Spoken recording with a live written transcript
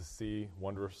see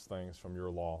wondrous things from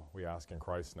your law. We ask in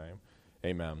Christ's name.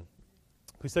 Amen.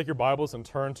 Please take your Bibles and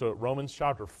turn to Romans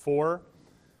chapter 4.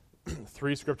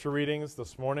 3 scripture readings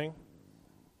this morning.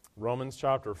 Romans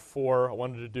chapter 4. I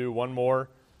wanted to do one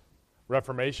more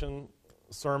Reformation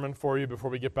sermon for you before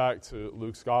we get back to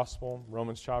Luke's Gospel.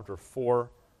 Romans chapter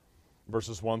 4,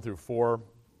 verses 1 through 4.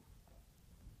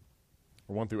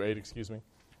 Or 1 through 8, excuse me.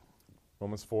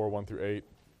 Romans 4, 1 through 8.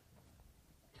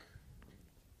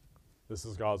 This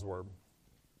is God's word.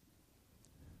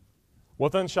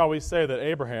 What then shall we say that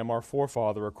Abraham, our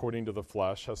forefather, according to the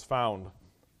flesh, has found?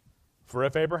 For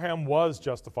if Abraham was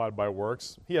justified by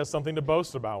works, he has something to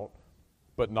boast about,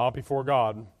 but not before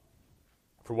God.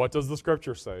 For what does the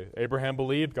Scripture say? Abraham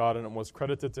believed God, and it was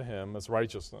credited to him as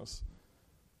righteousness.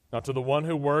 Now to the one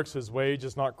who works, his wage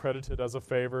is not credited as a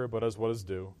favor, but as what is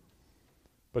due.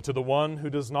 But to the one who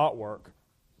does not work,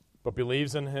 but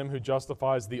believes in him who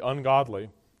justifies the ungodly,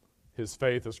 his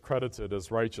faith is credited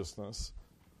as righteousness.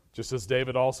 Just as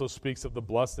David also speaks of the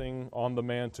blessing on the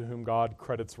man to whom God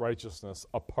credits righteousness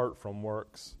apart from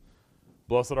works.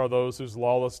 Blessed are those whose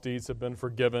lawless deeds have been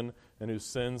forgiven and whose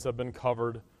sins have been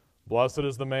covered. Blessed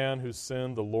is the man whose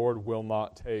sin the Lord will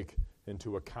not take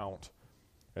into account.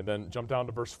 And then jump down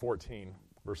to verse 14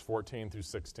 through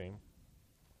 16.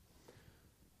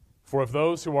 For if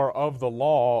those who are of the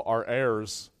law are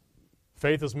heirs,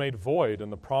 faith is made void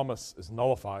and the promise is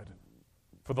nullified.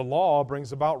 For the law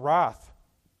brings about wrath.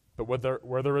 But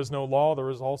where there is no law,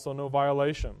 there is also no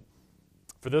violation.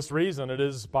 For this reason, it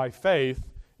is by faith,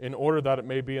 in order that it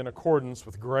may be in accordance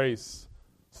with grace,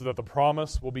 so that the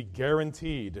promise will be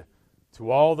guaranteed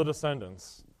to all the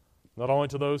descendants, not only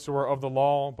to those who are of the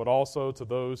law, but also to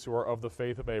those who are of the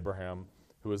faith of Abraham,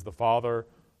 who is the father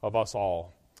of us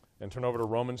all. And turn over to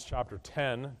Romans chapter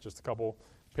 10, just a couple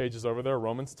pages over there.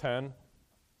 Romans 10,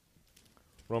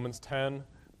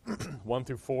 1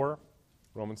 through 4.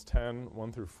 Romans 10,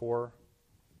 1 through 4.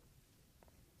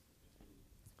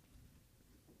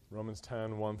 Romans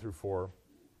 10, 1 through 4.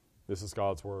 This is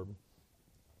God's word.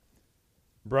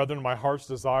 Brethren, my heart's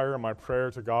desire and my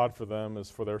prayer to God for them is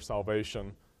for their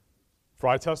salvation. For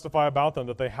I testify about them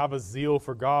that they have a zeal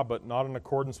for God, but not in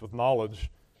accordance with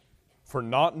knowledge. For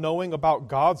not knowing about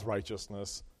God's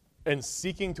righteousness and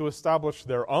seeking to establish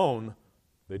their own,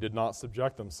 they did not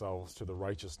subject themselves to the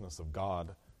righteousness of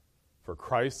God. For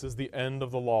Christ is the end of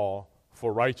the law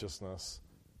for righteousness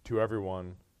to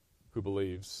everyone who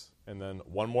believes. And then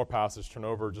one more passage, turn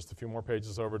over just a few more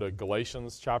pages over to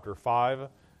Galatians chapter 5.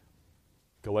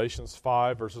 Galatians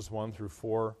 5, verses 1 through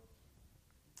 4.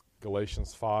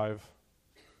 Galatians 5,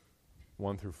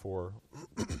 1 through 4.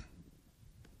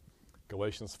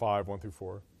 Galatians 5, 1 through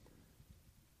 4.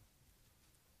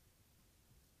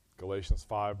 Galatians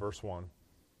 5, verse 1.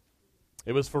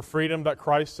 It was for freedom that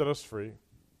Christ set us free.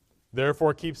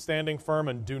 Therefore keep standing firm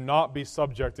and do not be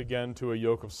subject again to a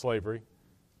yoke of slavery.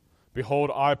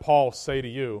 Behold, I, Paul, say to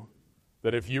you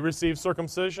that if you receive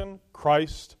circumcision,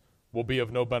 Christ will be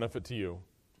of no benefit to you.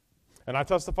 And I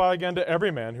testify again to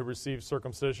every man who receives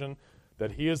circumcision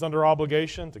that he is under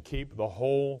obligation to keep the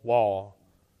whole law.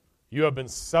 You have been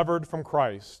severed from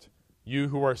Christ. You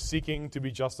who are seeking to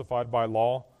be justified by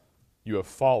law, you have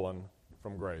fallen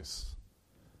from grace.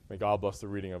 May God bless the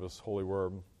reading of His holy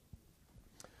word.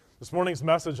 This morning's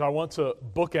message I want to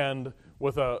bookend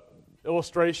with an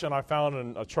illustration I found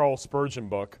in a Charles Spurgeon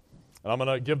book. And I'm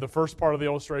going to give the first part of the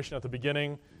illustration at the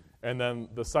beginning and then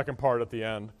the second part at the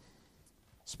end.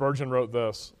 Spurgeon wrote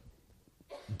this: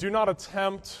 do not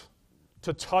attempt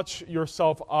to touch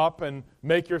yourself up and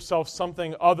make yourself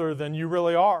something other than you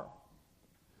really are,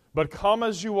 but come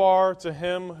as you are to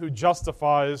Him who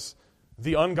justifies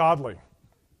the ungodly.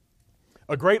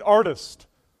 A great artist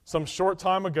some short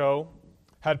time ago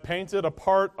had painted a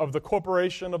part of the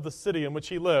corporation of the city in which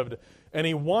he lived, and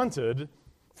he wanted,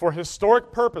 for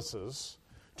historic purposes,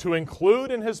 to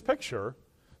include in his picture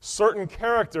certain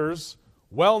characters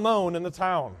well known in the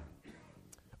town.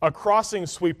 A crossing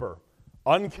sweeper,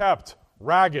 unkept,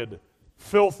 ragged,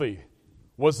 filthy,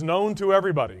 was known to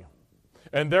everybody,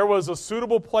 and there was a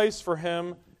suitable place for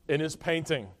him in his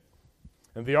painting.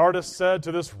 And the artist said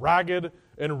to this ragged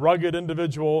and rugged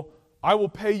individual, I will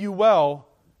pay you well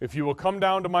if you will come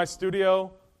down to my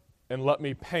studio and let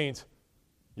me paint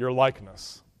your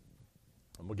likeness.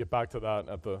 And we'll get back to that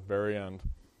at the very end.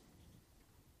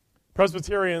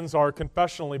 Presbyterians are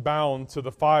confessionally bound to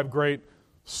the 5 great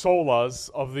solas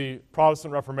of the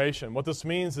Protestant Reformation. What this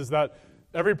means is that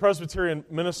every Presbyterian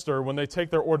minister, when they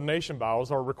take their ordination vows,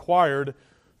 are required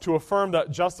to affirm that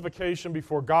justification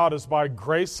before God is by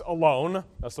grace alone,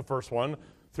 that's the first one,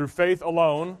 through faith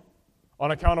alone, on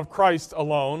account of Christ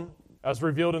alone, as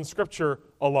revealed in Scripture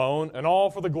alone, and all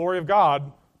for the glory of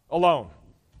God alone.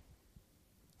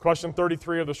 Question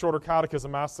 33 of the Shorter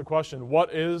Catechism asks the question,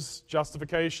 what is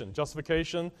justification?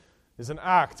 Justification is an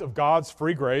act of God's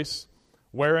free grace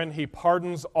wherein He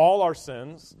pardons all our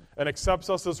sins and accepts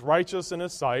us as righteous in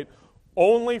His sight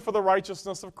only for the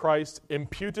righteousness of Christ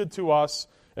imputed to us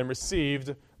and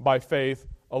received by faith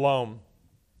alone.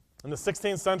 In the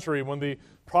 16th century, when the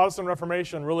Protestant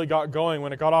Reformation really got going,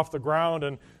 when it got off the ground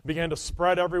and began to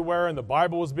spread everywhere, and the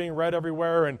Bible was being read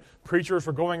everywhere, and preachers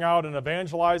were going out and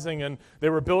evangelizing, and they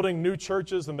were building new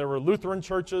churches, and there were Lutheran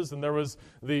churches, and there was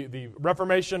the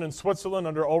Reformation in Switzerland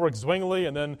under Ulrich Zwingli,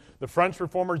 and then the French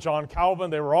reformer John Calvin.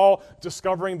 They were all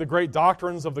discovering the great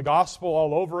doctrines of the gospel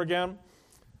all over again.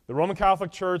 The Roman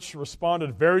Catholic Church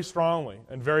responded very strongly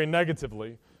and very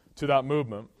negatively to that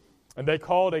movement, and they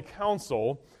called a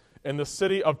council in the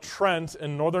city of Trent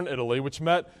in northern Italy, which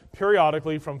met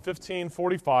periodically from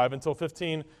 1545 until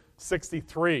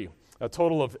 1563, a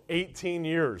total of 18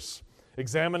 years,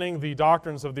 examining the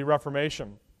doctrines of the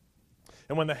Reformation.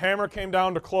 And when the hammer came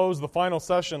down to close the final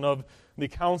session of the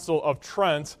Council of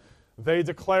Trent, they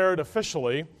declared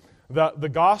officially that the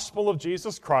gospel of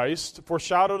Jesus Christ,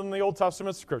 foreshadowed in the Old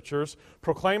Testament scriptures,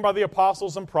 proclaimed by the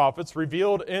apostles and prophets,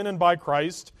 revealed in and by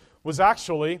Christ, was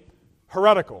actually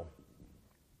heretical.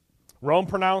 Rome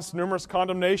pronounced numerous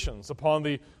condemnations upon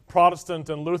the Protestant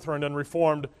and Lutheran and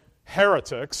Reformed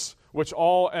heretics, which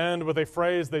all end with a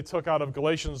phrase they took out of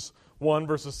Galatians 1,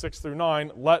 verses 6 through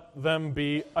 9, let them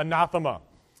be anathema.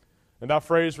 And that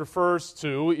phrase refers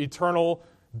to eternal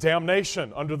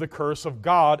damnation under the curse of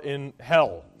God in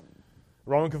hell.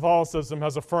 Roman Catholicism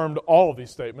has affirmed all of these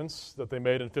statements that they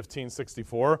made in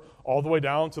 1564, all the way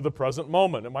down to the present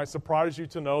moment. It might surprise you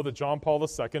to know that John Paul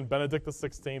II, Benedict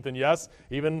XVI, and yes,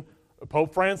 even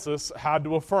Pope Francis had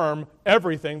to affirm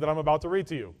everything that I'm about to read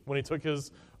to you when he took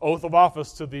his oath of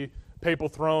office to the papal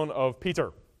throne of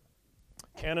Peter.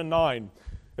 Canon 9,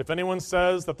 if anyone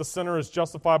says that the sinner is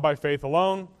justified by faith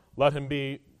alone, let him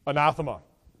be anathema.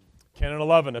 Canon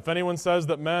 11, if anyone says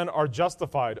that men are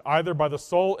justified either by the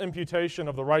sole imputation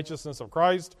of the righteousness of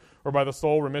Christ or by the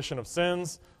sole remission of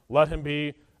sins, let him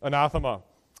be anathema.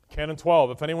 Canon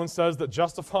 12, if anyone says that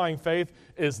justifying faith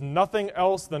is nothing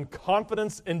else than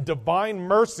confidence in divine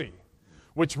mercy,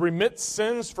 which remits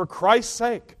sins for Christ's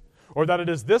sake, or that it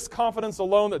is this confidence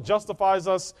alone that justifies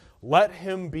us, let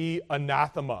him be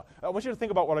anathema. I want you to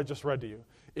think about what I just read to you.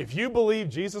 If you believe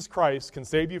Jesus Christ can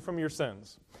save you from your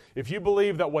sins, if you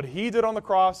believe that what He did on the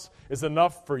cross is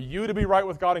enough for you to be right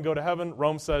with God and go to heaven,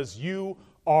 Rome says you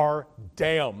are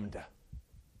damned.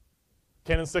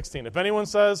 Canon 16, if anyone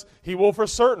says he will for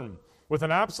certain, with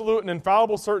an absolute and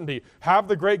infallible certainty, have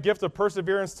the great gift of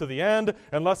perseverance to the end,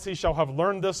 unless he shall have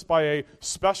learned this by a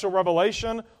special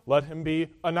revelation, let him be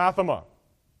anathema.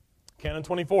 Canon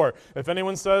 24, if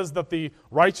anyone says that the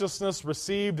righteousness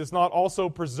received is not also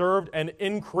preserved and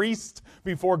increased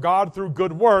before God through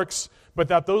good works, but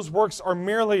that those works are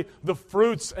merely the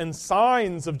fruits and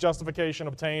signs of justification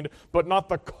obtained, but not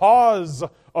the cause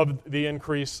of the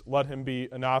increase, let him be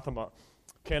anathema.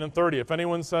 Canon 30, if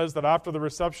anyone says that after the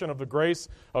reception of the grace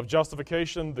of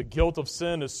justification, the guilt of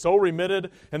sin is so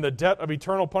remitted and the debt of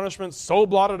eternal punishment so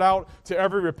blotted out to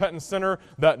every repentant sinner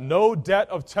that no debt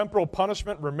of temporal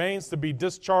punishment remains to be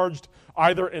discharged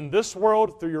either in this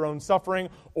world through your own suffering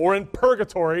or in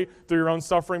purgatory through your own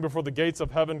suffering before the gates of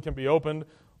heaven can be opened,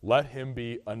 let him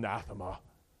be anathema.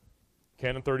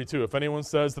 Canon 32, if anyone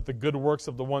says that the good works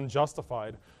of the one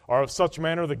justified are of such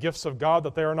manner the gifts of God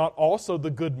that they are not also the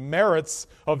good merits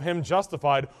of him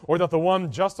justified, or that the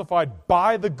one justified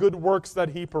by the good works that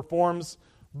he performs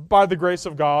by the grace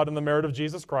of God and the merit of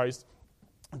Jesus Christ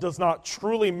does not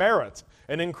truly merit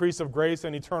an increase of grace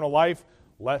and eternal life,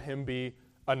 let him be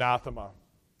anathema.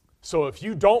 So if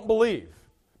you don't believe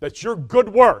that your good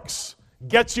works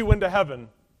get you into heaven,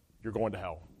 you're going to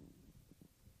hell.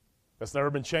 That's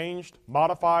never been changed,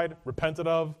 modified, repented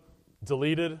of,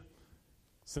 deleted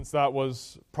since that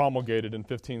was promulgated in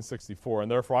 1564. And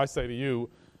therefore I say to you,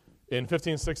 in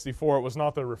 1564 it was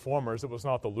not the Reformers, it was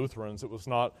not the Lutherans, it was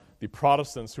not the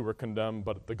Protestants who were condemned,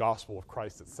 but the gospel of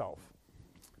Christ itself.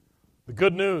 The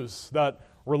good news that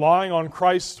relying on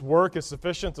Christ's work is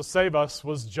sufficient to save us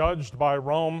was judged by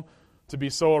Rome to be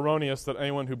so erroneous that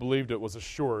anyone who believed it was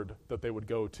assured that they would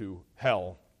go to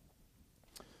hell.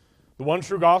 The one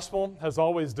true gospel has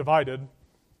always divided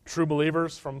true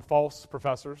believers from false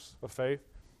professors of faith.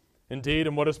 Indeed,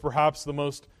 in what is perhaps the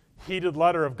most heated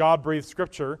letter of God-breathed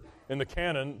Scripture in the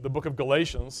canon, the book of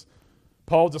Galatians,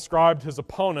 Paul described his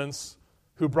opponents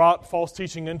who brought false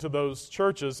teaching into those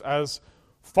churches as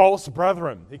false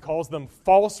brethren. He calls them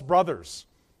false brothers.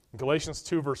 In Galatians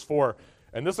 2, verse 4,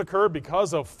 And this occurred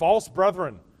because of false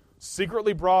brethren,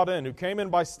 secretly brought in, who came in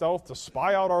by stealth to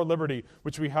spy out our liberty,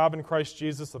 which we have in Christ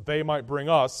Jesus, that they might bring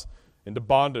us into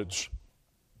bondage.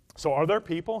 So are there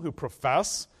people who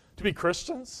profess to be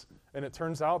Christians, and it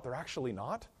turns out they're actually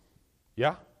not?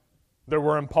 Yeah. There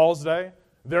were in Paul's day.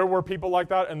 There were people like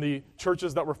that in the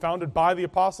churches that were founded by the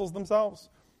apostles themselves.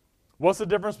 What's the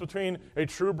difference between a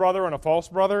true brother and a false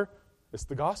brother? It's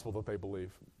the gospel that they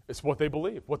believe. It's what they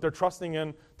believe, what they're trusting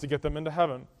in to get them into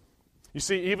heaven. You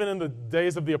see, even in the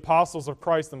days of the apostles of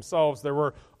Christ themselves, there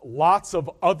were lots of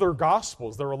other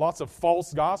gospels. There were lots of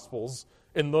false gospels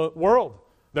in the world.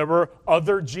 There were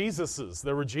other Jesuses.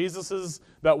 There were Jesuses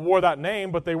that wore that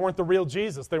name, but they weren't the real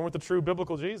Jesus. They weren't the true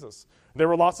biblical Jesus. There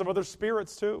were lots of other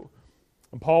spirits too.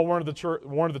 And Paul warned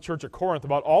the church at Corinth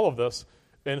about all of this.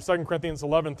 In 2 Corinthians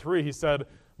 11:3, he said,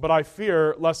 "But I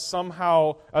fear lest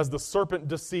somehow, as the serpent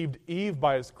deceived Eve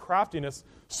by his craftiness,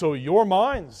 so your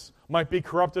minds might be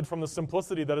corrupted from the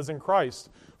simplicity that is in Christ.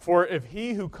 For if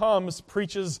he who comes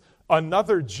preaches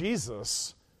another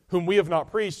Jesus, whom we have not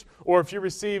preached, or if you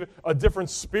receive a different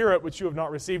spirit which you have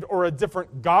not received, or a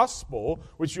different gospel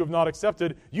which you have not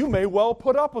accepted, you may well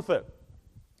put up with it."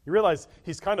 You realize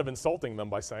he's kind of insulting them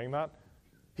by saying that.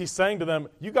 He's saying to them,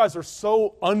 you guys are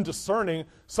so undiscerning,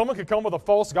 someone could come with a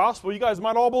false gospel, you guys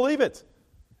might all believe it,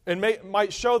 and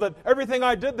might show that everything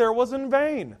I did there was in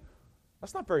vain.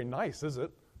 That's not very nice, is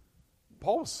it?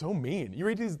 Paul was so mean. You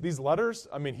read these letters,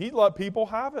 I mean, he let people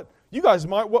have it. You guys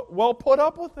might well put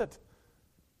up with it.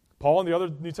 Paul and the other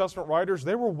New Testament writers,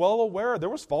 they were well aware there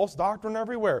was false doctrine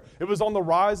everywhere. It was on the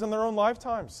rise in their own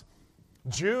lifetimes.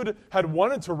 Jude had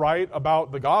wanted to write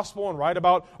about the gospel and write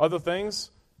about other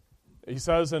things. He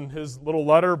says in his little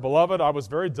letter, "Beloved, I was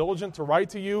very diligent to write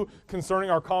to you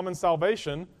concerning our common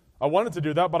salvation. I wanted to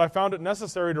do that, but I found it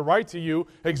necessary to write to you,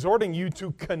 exhorting you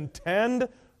to contend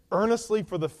earnestly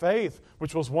for the faith,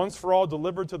 which was once for all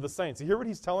delivered to the saints." You hear what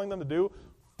he's telling them to do?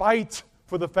 Fight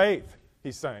for the faith,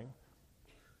 he's saying.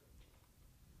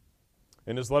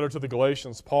 In his letter to the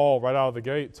Galatians, Paul, right out of the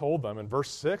gate, told them in verse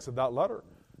 6 of that letter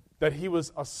that he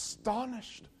was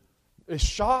astonished, is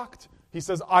shocked. He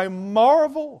says, "I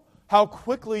marvel how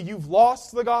quickly you've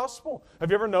lost the gospel."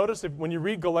 Have you ever noticed when you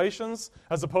read Galatians,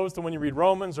 as opposed to when you read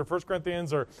Romans or 1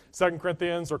 Corinthians or 2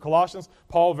 Corinthians or Colossians,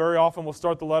 Paul very often will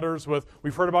start the letters with,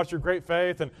 "We've heard about your great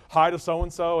faith, and hi to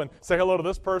so-and-so, and say hello to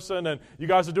this person, and you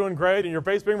guys are doing great, and your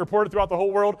faith's being reported throughout the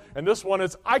whole world." And this one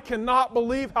is, "I cannot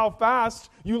believe how fast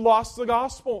you lost the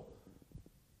gospel."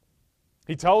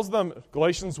 He tells them,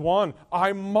 Galatians 1,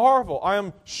 "I marvel, I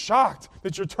am shocked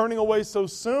that you're turning away so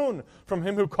soon from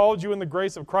him who called you in the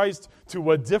grace of Christ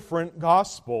to a different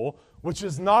gospel, which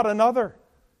is not another."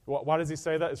 Why does he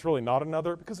say that? It's really not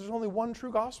another? Because there's only one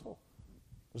true gospel.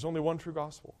 There's only one true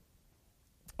gospel.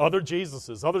 Other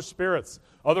Jesuses, other spirits,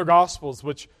 other gospels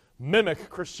which mimic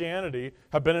Christianity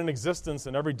have been in existence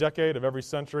in every decade of every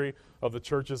century of the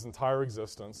church's entire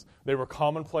existence. They were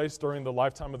commonplace during the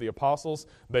lifetime of the apostles.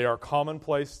 They are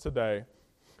commonplace today.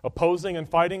 Opposing and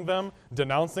fighting them,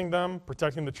 denouncing them,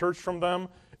 protecting the church from them,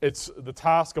 it's the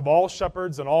task of all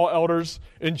shepherds and all elders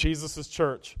in Jesus'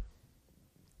 church.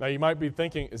 Now you might be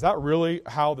thinking, is that really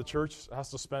how the church has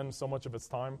to spend so much of its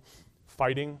time?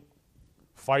 Fighting,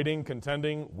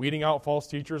 contending, weeding out false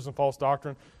teachers and false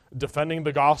doctrine, defending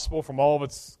the gospel from all of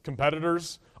its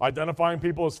competitors, identifying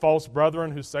people as false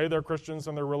brethren who say they're Christians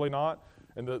and they're really not?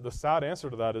 And the sad answer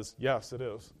to that is, yes, it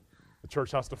is. The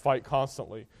church has to fight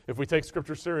constantly. If we take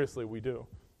Scripture seriously, we do.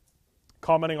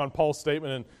 Commenting on Paul's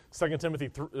statement in 2 Timothy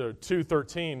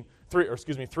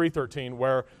 3:13,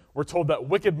 where we're told that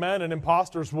wicked men and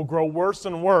impostors will grow worse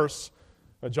and worse,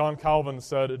 John Calvin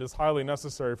said, "It is highly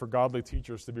necessary for godly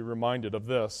teachers to be reminded of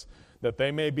this, that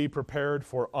they may be prepared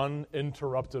for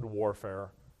uninterrupted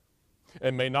warfare,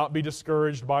 and may not be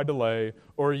discouraged by delay,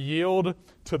 or yield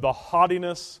to the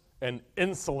haughtiness and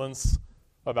insolence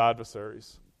of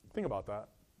adversaries." Think about that.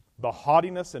 The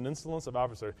haughtiness and insolence of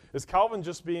adversaries. Is Calvin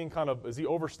just being is he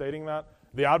overstating that?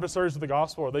 The adversaries of the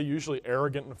gospel, are they usually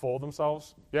arrogant and full of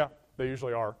themselves? Yeah, they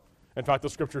usually are. In fact, the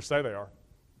scriptures say they are.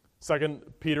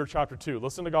 2 Peter chapter 2.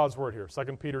 Listen to God's word here.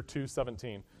 2 Peter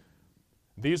 2:17.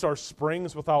 "These are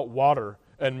springs without water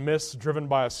and mists driven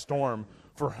by a storm,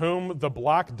 for whom the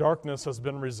black darkness has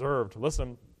been reserved."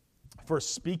 Listen. "For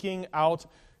speaking out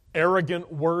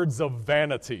arrogant words of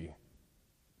vanity,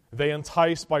 they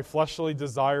entice by fleshly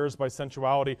desires, by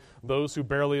sensuality, those who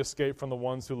barely escape from the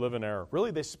ones who live in error." Really?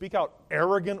 They speak out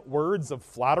arrogant words of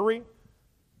flattery?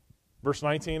 Verse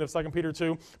 19 of 2 Peter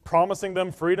 2, "promising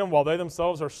them freedom while they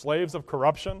themselves are slaves of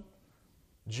corruption."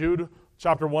 Jude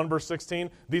chapter 1, verse 16,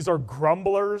 "These are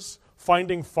grumblers,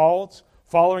 finding fault,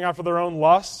 following after their own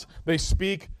lusts. They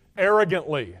speak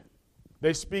arrogantly.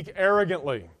 They speak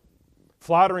arrogantly,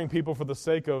 flattering people for the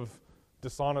sake of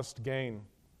dishonest gain.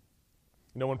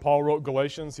 You know, when Paul wrote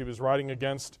Galatians, he was writing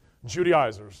against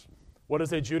Judaizers. What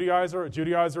is a Judaizer? A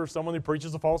Judaizer is someone who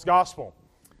preaches a false gospel.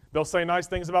 They'll say nice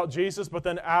things about Jesus, but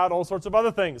then add all sorts of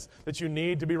other things that you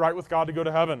need to be right with God to go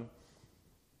to heaven.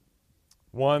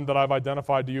 One that I've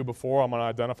identified to you before, I'm going to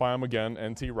identify him again,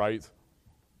 N.T. Wright.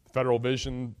 Federal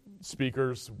Vision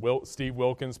speakers, Steve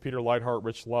Wilkins, Peter Leithart,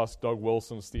 Rich Lusk, Doug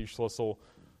Wilson, Steve Schlissel,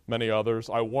 many others.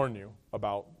 I warn you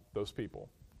about those people.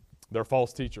 They're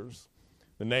false teachers.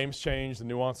 The names change, the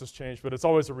nuances change, but it's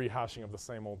always a rehashing of the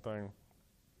same old thing.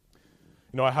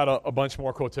 You know, I had a bunch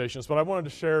more quotations, but I wanted to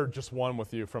share just one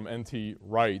with you from N.T.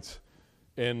 Wright.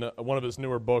 In one of his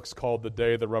newer books called The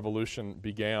Day the Revolution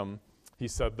Began, he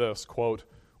said this, quote,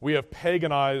 "We have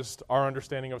paganized our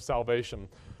understanding of salvation.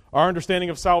 Our understanding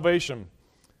of salvation,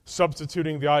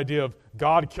 substituting the idea of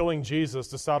God killing Jesus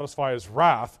to satisfy his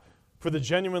wrath for the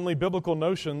genuinely biblical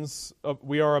notions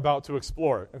we are about to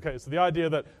explore." Okay, so the idea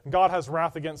that God has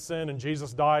wrath against sin and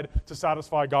Jesus died to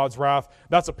satisfy God's wrath,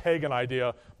 that's a pagan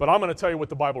idea, but I'm going to tell you what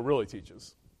the Bible really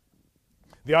teaches.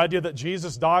 The idea that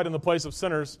Jesus died in the place of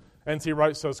sinners, N.T.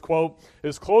 Wright says, quote,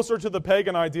 "is closer to the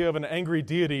pagan idea of an angry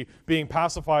deity being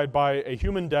pacified by a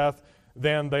human death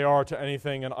than they are to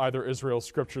anything in either Israel's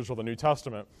scriptures or the New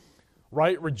Testament."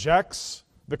 Wright rejects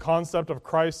the concept of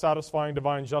Christ satisfying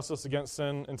divine justice against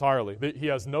sin entirely. He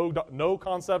has no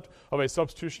concept of a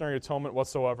substitutionary atonement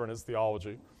whatsoever in his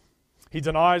theology. He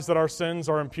denies that our sins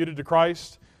are imputed to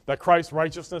Christ, that Christ's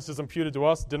righteousness is imputed to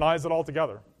us, denies it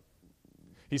altogether.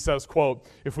 He says, quote,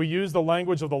 "If we use the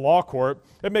language of the law court,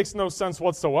 it makes no sense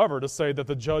whatsoever to say that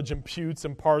the judge imputes,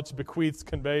 imparts, bequeaths,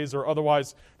 conveys, or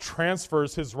otherwise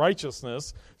transfers his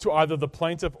righteousness to either the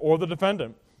plaintiff or the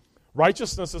defendant.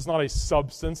 Righteousness is not a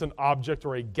substance, an object,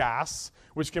 or a gas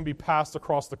which can be passed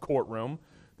across the courtroom.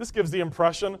 This gives the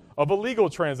impression of a legal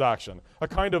transaction, a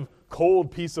kind of cold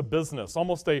piece of business,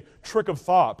 almost a trick of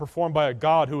thought performed by a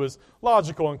God who is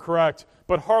logical and correct,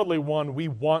 but hardly one we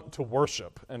want to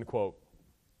worship," end quote.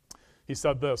 He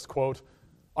said this, quote,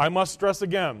 "I must stress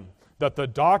again that the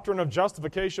doctrine of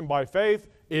justification by faith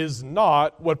is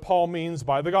not what Paul means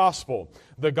by the gospel.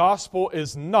 The gospel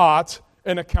is not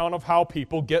an account of how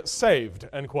people get saved,"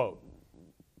 end quote.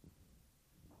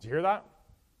 Did you hear that?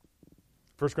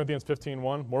 1 Corinthians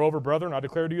 15:1, "Moreover, brethren, I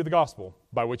declare to you the gospel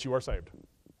by which you are saved."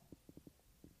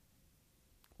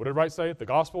 What did Wright say? The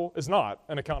gospel is not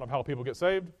an account of how people get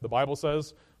saved. The Bible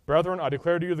says, "Brethren, I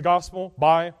declare to you the gospel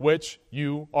by which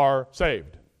you are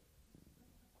saved."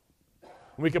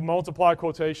 We could multiply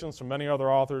quotations from many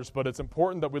other authors, but it's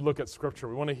important that we look at Scripture.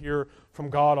 We want to hear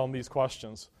from God on these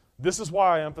questions. This is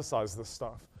why I emphasize this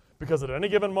stuff, because at any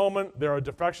given moment, there are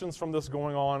defections from this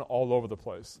going on all over the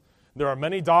place. There are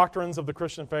many doctrines of the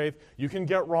Christian faith you can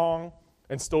get wrong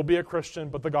and still be a Christian,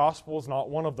 but the gospel is not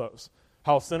one of those.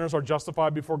 How sinners are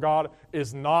justified before God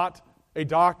is not a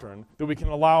doctrine that we can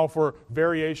allow for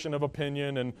variation of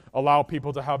opinion and allow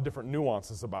people to have different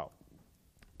nuances about.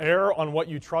 Err on what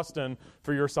you trust in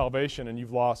for your salvation, and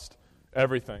you've lost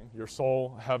everything. Your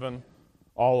soul, heaven,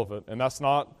 all of it. And that's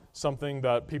not something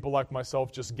that people like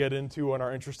myself just get into and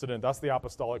are interested in. That's the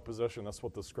apostolic position. That's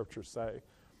what the Scriptures say.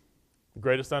 The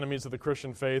greatest enemies of the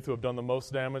Christian faith who have done the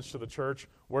most damage to the church,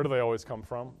 where do they always come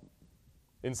from?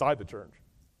 Inside the church.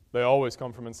 They always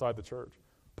come from inside the church.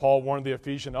 Paul warned the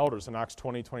Ephesian elders in Acts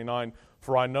 20:29,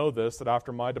 "For I know this, that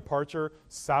after my departure,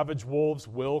 savage wolves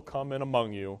will come in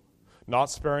among you, not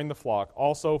sparing the flock.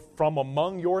 Also from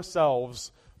among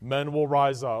yourselves men will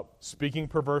rise up, speaking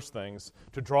perverse things,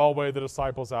 to draw away the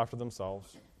disciples after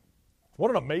themselves."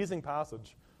 What an amazing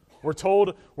passage. We're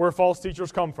told where false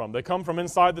teachers come from. They come from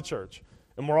inside the church.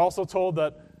 And we're also told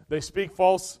that they speak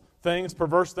false things,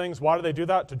 perverse things. Why do they do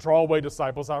that? To draw away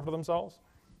disciples after themselves.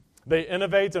 They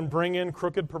innovate and bring in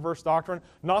crooked, perverse doctrine,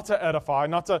 not to edify,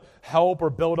 not to help or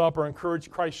build up or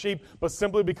encourage Christ's sheep, but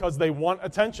simply because they want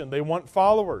attention. They want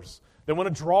followers. They want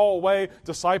to draw away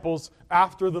disciples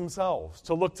after themselves,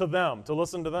 to look to them, to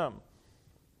listen to them.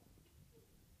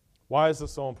 Why is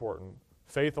this so important?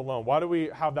 Faith alone. Why do we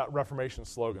have that Reformation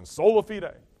slogan, Sola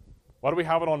Fide? Why do we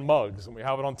have it on mugs and we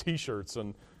have it on T-shirts?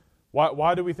 And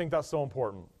why do we think that's so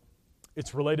important?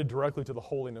 It's related directly to the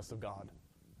holiness of God.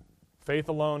 Faith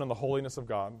alone and the holiness of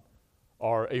God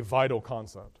are a vital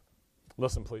concept.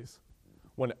 Listen, please.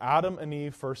 When Adam and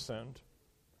Eve first sinned,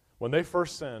 when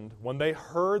they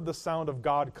heard the sound of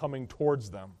God coming towards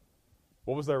them,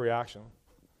 what was their reaction?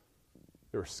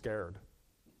 They were scared.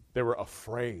 They were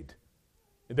afraid.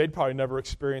 They'd probably never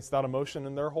experienced that emotion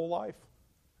in their whole life.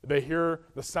 They hear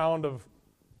the sound of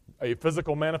a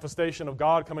physical manifestation of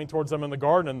God coming towards them in the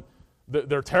garden, and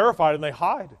They're terrified and they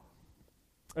hide.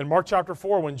 In Mark chapter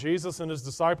 4, when Jesus and his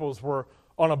disciples were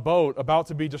on a boat about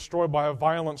to be destroyed by a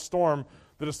violent storm,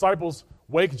 the disciples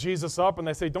wake Jesus up and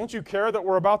they say, "Don't you care that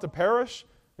we're about to perish?"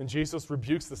 And Jesus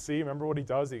rebukes the sea. Remember what he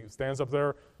does? He stands up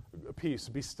there, "Peace,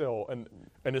 be still." And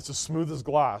it's as smooth as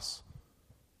glass.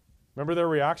 Remember their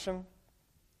reaction?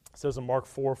 It says in Mark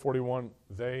 4:41,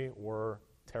 they were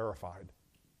terrified.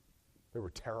 They were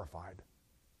terrified.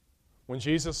 When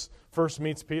Jesus first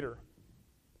meets Peter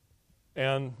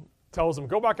and tells him,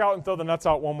 "Go back out and throw the nets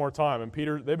out one more time." And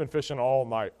Peter, they've been fishing all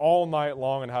night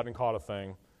long and hadn't caught a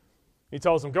thing. He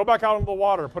tells him, "Go back out into the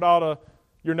water and put out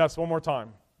your nets one more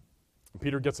time." And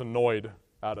Peter gets annoyed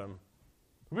at him.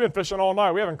 "We've been fishing all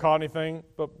night. We haven't caught anything,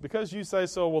 but because you say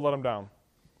so, we'll let them down."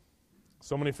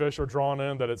 So many fish are drawn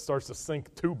in that it starts to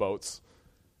sink 2 boats.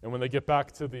 And when they get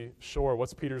back to the shore,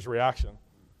 what's Peter's reaction?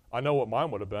 I know what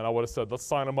mine would have been. I would have said, "Let's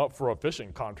sign him up for a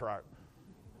fishing contract."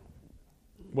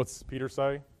 What's Peter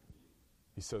say?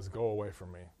 He says, "Go away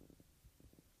from me,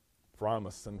 for I'm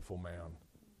a sinful man."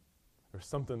 There's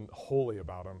something holy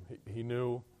about him. He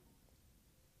knew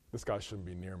this guy shouldn't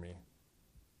be near me.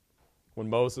 When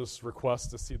Moses requests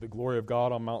to see the glory of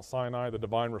God on Mount Sinai, the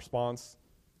divine response,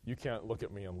 "You can't look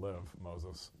at me and live,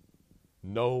 Moses.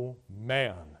 No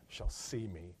man shall see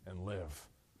me and live."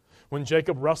 When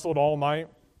Jacob wrestled all night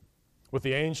with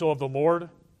the angel of the Lord,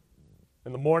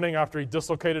 in the morning after he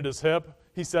dislocated his hip,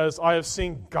 he says, "I have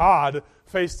seen God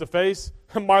face to face,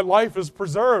 and my life is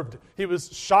preserved." He was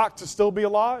shocked to still be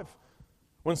alive.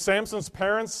 When Samson's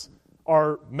parents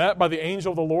are met by the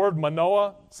angel of the Lord,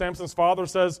 Manoah, Samson's father,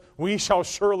 says, "We shall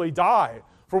surely die,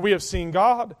 for we have seen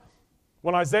God."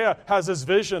 When Isaiah has his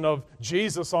vision of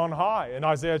Jesus on high in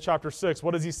Isaiah chapter 6,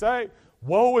 what does he say?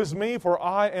 "Woe is me, for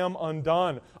I am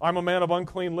undone. I'm a man of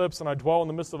unclean lips, and I dwell in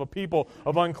the midst of a people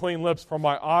of unclean lips, for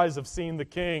my eyes have seen the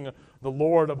King, the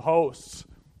Lord of hosts."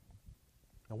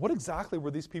 Now, what exactly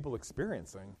were these people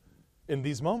experiencing in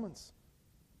these moments?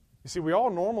 You see, we all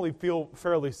normally feel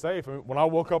fairly safe. When I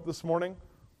woke up this morning,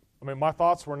 my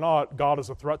thoughts were not, God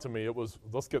is a threat to me. It was,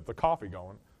 let's get the coffee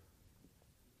going.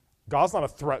 God's not a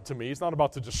threat to me. He's not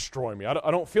about to destroy me.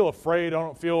 I don't feel afraid. I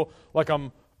don't feel like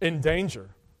I'm in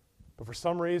danger. But for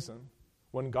some reason,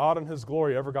 when God in his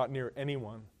glory ever got near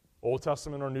anyone, Old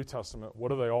Testament or New Testament, what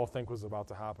do they all think was about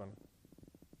to happen?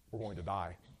 We're going to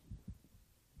die.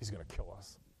 He's going to kill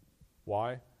us.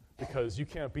 Why? Because you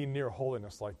can't be near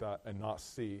holiness like that and not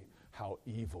see how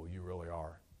evil you really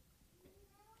are.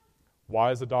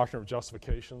 Why is the doctrine of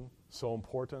justification so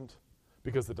important?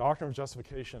 Because the doctrine of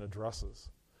justification addresses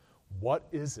what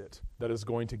is it that is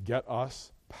going to get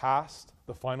us past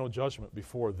the final judgment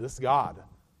before this God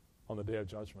on the day of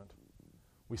judgment.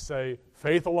 We say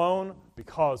faith alone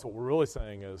because what we're really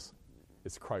saying is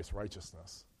it's Christ's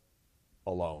righteousness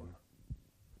alone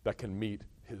that can meet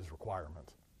his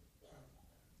requirement.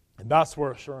 And that's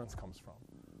where assurance comes from,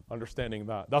 understanding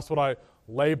that. That's what I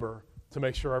labor to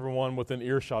make sure everyone within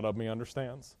earshot of me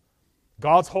understands.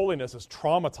 God's holiness is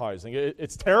traumatizing.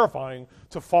 It's terrifying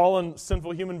to fallen,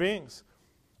 sinful human beings.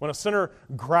 When a sinner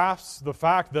grasps the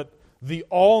fact that the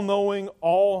all-knowing,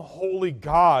 all-holy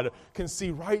God can see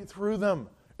right through them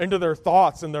into their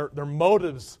thoughts and their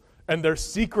motives and their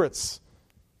secrets.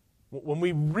 When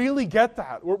we really get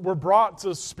that, we're brought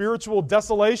to spiritual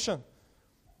desolation.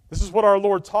 This is what our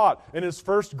Lord taught in his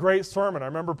first great sermon. I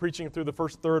remember preaching through the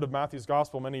first third of Matthew's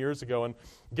Gospel many years ago and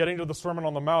getting to the Sermon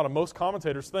on the Mount. And most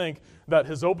commentators think that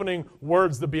his opening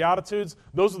words, the Beatitudes,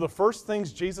 those are the first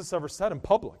things Jesus ever said in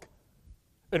public,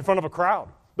 in front of a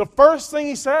crowd. The first thing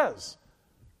he says,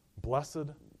 "Blessed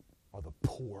are the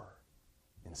poor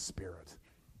in spirit.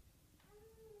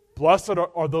 Blessed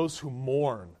are those who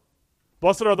mourn.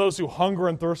 Blessed are those who hunger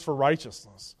and thirst for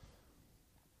righteousness."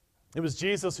 It was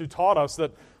Jesus who taught us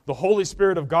that the Holy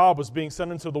Spirit of God was being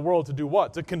sent into the world to do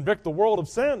what? To convict the world of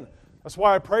sin. That's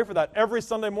why I pray for that every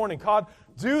Sunday morning. God,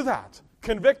 do that.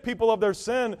 Convict people of their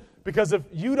sin, because if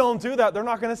you don't do that, they're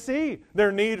not going to see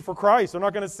their need for Christ. They're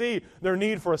not going to see their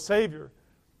need for a Savior.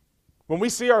 When we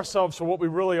see ourselves for what we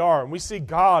really are, and we see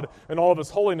God in all of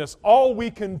his holiness, all we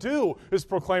can do is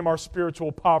proclaim our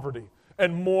spiritual poverty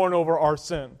and mourn over our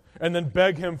sin, and then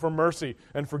beg him for mercy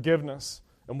and forgiveness.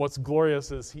 And what's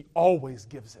glorious is he always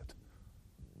gives it.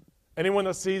 Anyone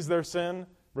that sees their sin,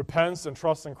 repents, and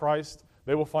trusts in Christ,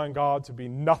 they will find God to be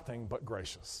nothing but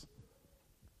gracious.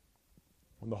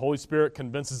 When the Holy Spirit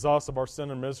convinces us of our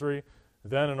sin and misery,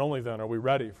 then and only then are we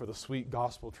ready for the sweet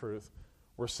gospel truth.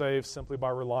 We're saved simply by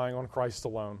relying on Christ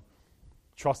alone,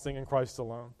 trusting in Christ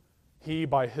alone. He,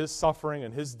 by his suffering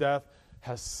and his death,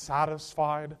 has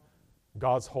satisfied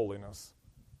God's holiness,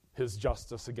 his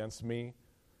justice against me,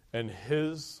 and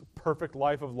his perfect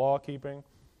life of law keeping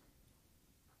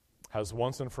has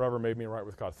once and forever made me right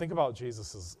with God. Think about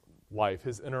Jesus' life,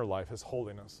 his inner life, his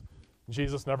holiness.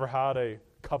 Jesus never had a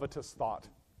covetous thought,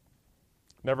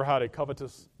 never had a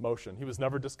covetous motion. He was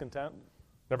never discontent,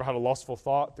 never had a lustful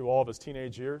thought through all of his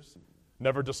teenage years,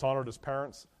 never dishonored his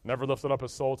parents, never lifted up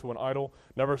his soul to an idol,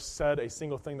 never said a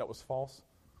single thing that was false.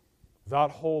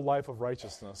 That whole life of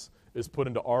righteousness is put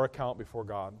into our account before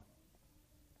God.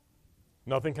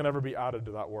 Nothing can ever be added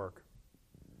to that work.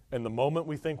 And the moment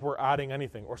we think we're adding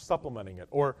anything or supplementing it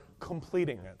or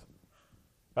completing it,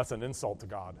 that's an insult to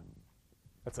God.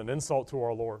 That's an insult to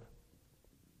our Lord.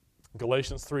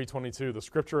 Galatians 3:22, the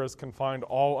Scripture has confined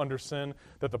all under sin,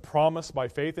 that the promise by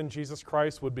faith in Jesus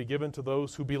Christ would be given to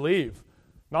those who believe.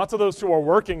 Not to those who are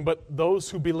working, but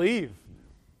those who believe.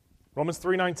 Romans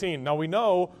 3:19, now we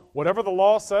know whatever the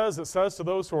law says, it says to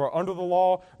those who are under the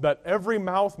law that every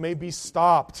mouth may be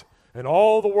stopped and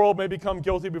all the world may become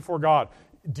guilty before God.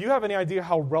 Do you have any idea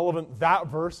how relevant that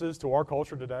verse is to our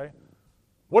culture today?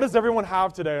 What does everyone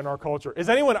have today in our culture? Is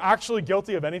anyone actually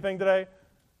guilty of anything today?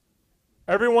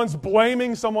 Everyone's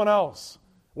blaming someone else.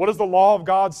 What does the law of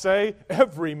God say?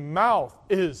 Every mouth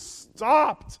is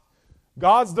stopped.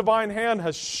 God's divine hand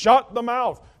has shut the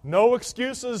mouth. No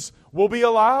excuses will be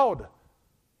allowed.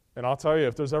 And I'll tell you,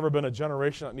 if there's ever been a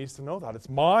generation that needs to know that, it's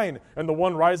mine and the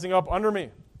one rising up under me.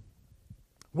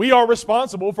 We are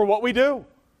responsible for what we do.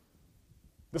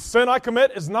 The sin I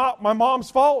commit is not my mom's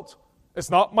fault. It's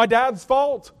not my dad's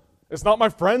fault. It's not my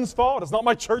friend's fault. It's not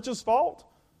my church's fault.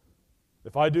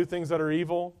 If I do things that are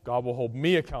evil, God will hold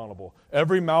me accountable.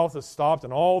 Every mouth is stopped,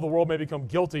 and all the world may become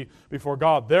guilty before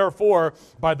God. Therefore,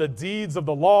 by the deeds of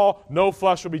the law, no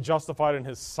flesh will be justified in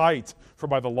his sight, for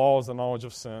by the law is the knowledge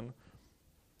of sin.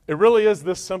 It really is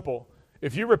this simple.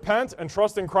 If you repent and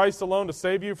trust in Christ alone to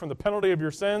save you from the penalty of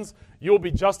your sins, you will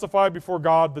be justified before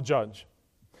God the judge.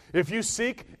 If you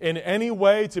seek in any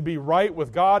way to be right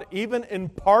with God, even in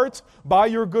part by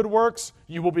your good works,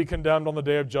 you will be condemned on the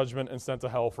day of judgment and sent to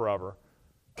hell forever.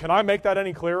 Can I make that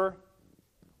any clearer?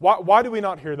 Why do we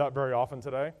not hear that very often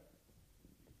today?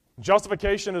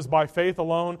 Justification is by faith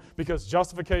alone, because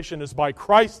justification is by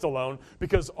Christ alone,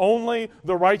 because only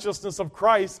the righteousness of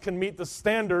Christ can meet the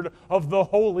standard of the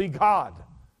holy God.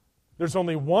 There's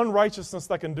only one righteousness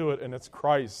that can do it, and it's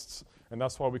Christ's. And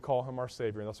that's why we call him our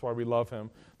Savior. That's why we love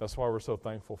him. That's why we're so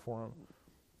thankful for him.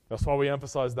 That's why we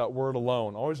emphasize that word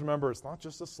alone. Always remember, it's not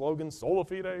just a slogan, sola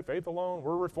fide, faith alone,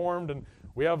 we're Reformed, and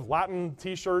we have Latin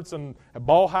t-shirts and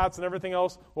ball hats and everything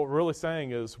else. What we're really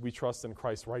saying is we trust in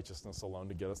Christ's righteousness alone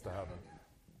to get us to heaven.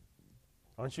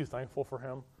 Aren't you thankful for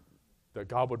him? That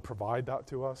God would provide that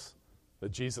to us?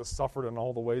 That Jesus suffered in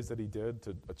all the ways that he did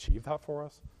to achieve that for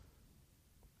us?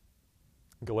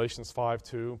 Galatians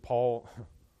 5:2, Paul...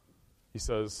 He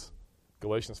says,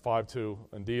 Galatians 5:2,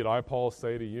 indeed, I, Paul,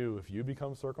 say to you, if you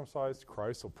become circumcised,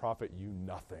 Christ will profit you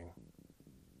nothing.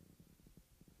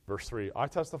 Verse 3, I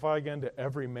testify again to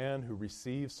every man who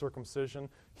receives circumcision,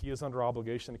 he is under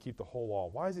obligation to keep the whole law.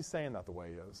 Why is he saying that the way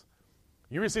he is?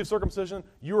 You receive circumcision,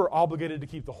 you are obligated to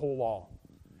keep the whole law.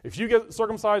 If you get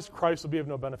circumcised, Christ will be of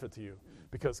no benefit to you.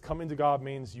 Because coming to God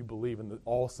means you believe in the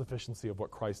all-sufficiency of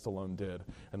what Christ alone did.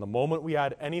 And the moment we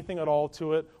add anything at all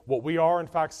to it, what we are in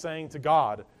fact saying to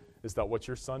God is that what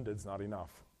your son did is not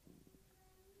enough.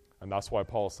 And that's why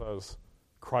Paul says,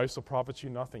 Christ will profit you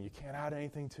nothing. You can't add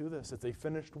anything to this. It's a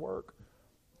finished work.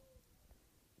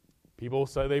 People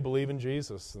say they believe in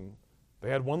Jesus, and they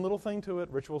had one little thing to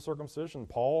it, ritual circumcision.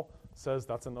 Paul says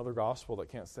that's another gospel that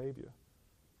can't save you.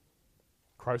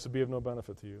 Christ will be of no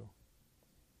benefit to you.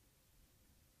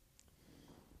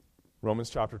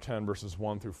 Romans chapter 10, verses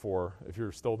 1 through 4. If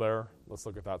you're still there, let's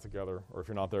look at that together. Or if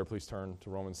you're not there, please turn to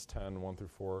Romans 10, 1 through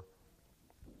 4.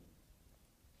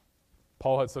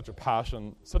 Paul had such a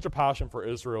passion for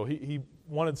Israel. He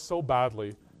wanted so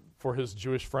badly for his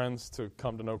Jewish friends to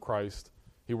come to know Christ.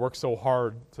 He worked so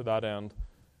hard to that end.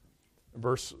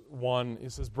 Verse 1, he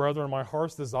says, Brethren, my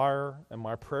heart's desire and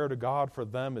my prayer to God for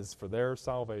them is for their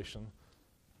salvation.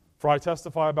 For I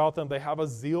testify about them, they have a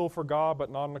zeal for God,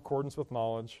 but not in accordance with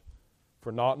knowledge.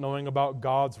 For not knowing about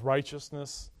God's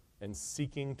righteousness and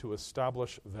seeking to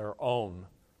establish their own,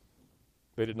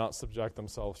 they did not subject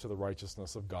themselves to the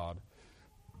righteousness of God.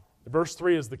 Verse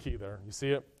 3 is the key there. You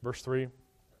see it? Verse 3.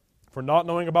 For not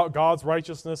knowing about God's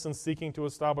righteousness and seeking to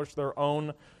establish their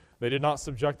own, they did not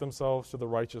subject themselves to the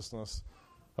righteousness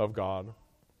of God.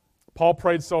 Paul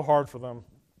prayed so hard for them.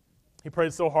 He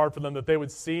prayed so hard for them that they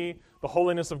would see the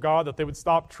holiness of God, that they would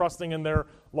stop trusting in their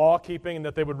law-keeping, and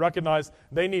that they would recognize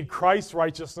they need Christ's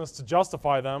righteousness to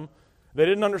justify them, They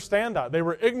didn't understand that. They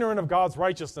were ignorant of God's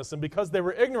righteousness, and because they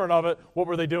were ignorant of it, what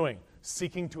were they doing?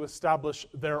 Seeking to establish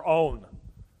their own.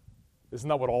 Isn't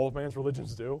that what all of man's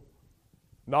religions do?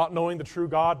 Not knowing the true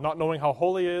God, not knowing how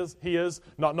holy He is,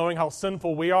 not knowing how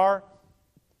sinful we are,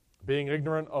 being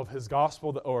ignorant of His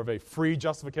gospel or of a free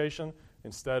justification.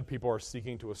 Instead, people are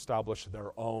seeking to establish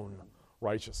their own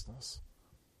righteousness.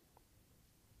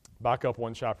 Back up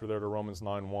one chapter there to Romans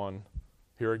 9:1.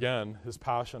 Here again, His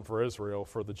passion for Israel,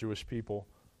 for the Jewish people.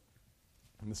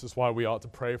 And this is why we ought to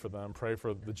pray for them, pray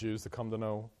for the Jews to come to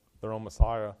know their own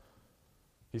Messiah.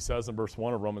 He says in verse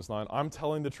 1 of Romans 9, I'm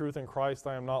telling the truth in Christ,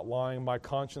 I am not lying. My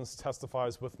conscience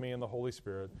testifies with me in the Holy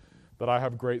Spirit that I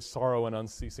have great sorrow and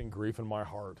unceasing grief in my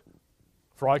heart.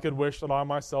 For I could wish that I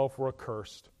myself were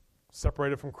accursed,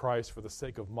 separated from Christ for the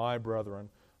sake of my brethren,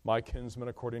 my kinsmen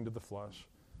according to the flesh.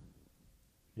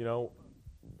 You know,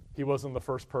 He wasn't the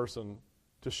first person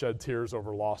to shed tears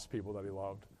over lost people that He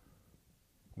loved.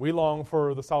 We long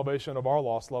for the salvation of our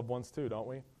lost loved ones too, don't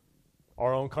we?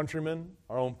 Our own countrymen,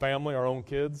 our own family, our own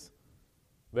kids,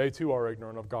 they too are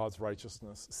ignorant of God's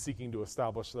righteousness, seeking to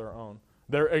establish their own.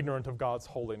 They're ignorant of God's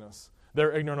holiness.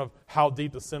 They're ignorant of how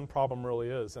deep the sin problem really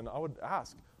is. And I would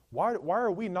ask, why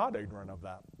are we not ignorant of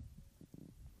that?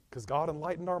 Because God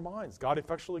enlightened our minds. God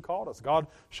effectually called us. God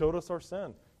showed us our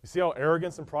sin. You see how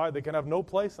arrogance and pride, they can have no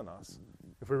place in us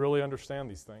if we really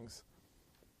understand these things.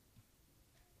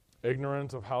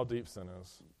 Ignorant of how deep sin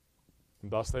is. And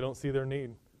thus they don't see their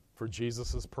need for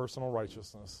Jesus' personal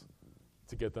righteousness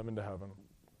to get them into heaven.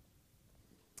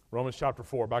 Romans chapter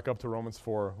 4, back up to Romans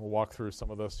 4. We'll walk through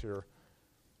some of this here.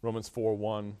 Romans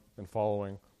 4:1 and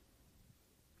following.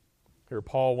 Here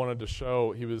Paul wanted to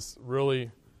show, he was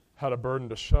really had a burden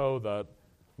to show that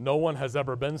no one has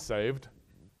ever been saved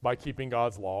by keeping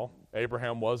God's law.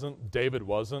 Abraham wasn't, David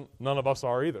wasn't, none of us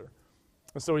are either.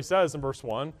 And so he says in verse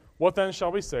 1, what then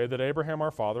shall we say that Abraham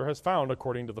our father has found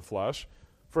according to the flesh?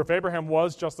 For if Abraham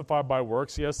was justified by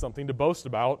works, he has something to boast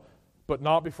about, but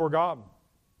not before God.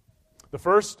 The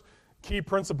first key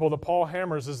principle that Paul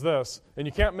hammers is this, and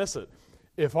you can't miss it.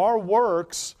 If our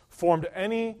works formed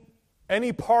any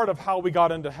part of how we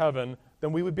got into heaven,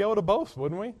 then we would be able to boast,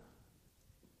 wouldn't we?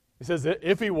 He says that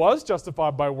if he was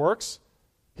justified by works,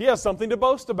 he has something to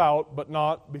boast about, but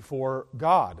not before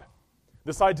God.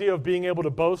 This idea of being able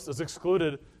to boast is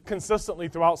excluded consistently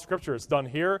throughout Scripture. It's done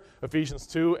here, Ephesians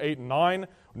 2:8-9,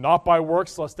 not by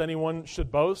works lest anyone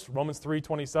should boast. Romans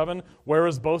 3:27, where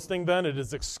is boasting then? It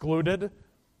is excluded.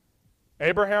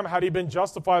 Abraham, had he been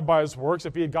justified by his works,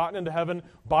 if he had gotten into heaven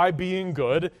by being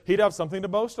good, he'd have something to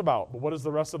boast about. But what does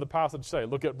the rest of the passage say?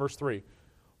 Look at verse 3.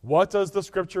 What does the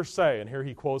Scripture say? And here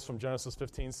he quotes from Genesis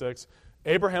 15:6.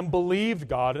 Abraham believed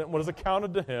God, and it was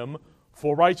accounted to him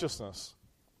for righteousness.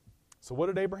 So what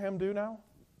did Abraham do now?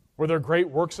 Were there great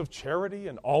works of charity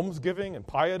and almsgiving and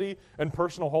piety and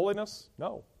personal holiness?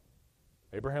 No.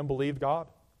 Abraham believed God.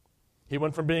 He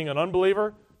went from being an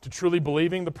unbeliever to truly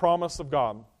believing the promise of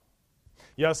God.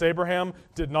 Yes, Abraham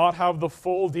did not have the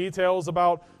full details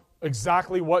about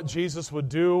exactly what Jesus would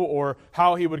do or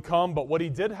how he would come, but what he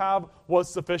did have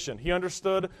was sufficient. He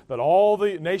understood that all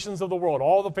the nations of the world,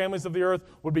 all the families of the earth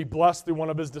would be blessed through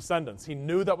one of his descendants. He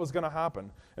knew that was going to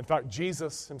happen. In fact,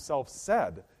 Jesus himself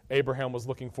said Abraham was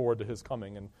looking forward to his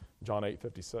coming in John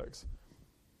 8:56.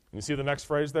 And you see the next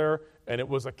phrase there? And it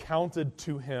was accounted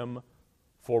to him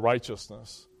for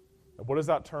righteousness. Now, what does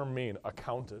that term mean,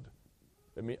 accounted?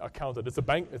 It means accounted.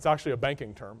 It's actually a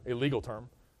banking term, a legal term.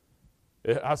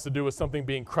 It has to do with something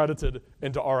being credited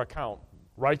into our account.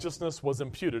 Righteousness was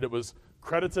imputed. It was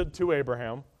credited to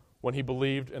Abraham when he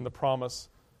believed in the promise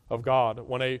of God.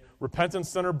 When a repentant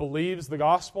sinner believes the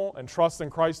gospel and trusts in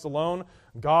Christ alone,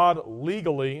 God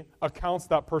legally accounts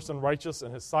that person righteous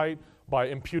in his sight by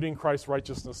imputing Christ's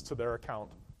righteousness to their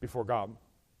account before God.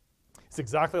 It's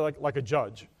exactly like a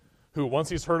judge who, once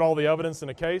he's heard all the evidence in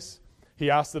a case,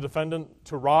 he asks the defendant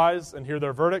to rise and hear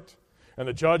their verdict. And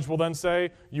the judge will then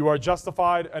say, you are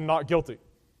justified and not guilty.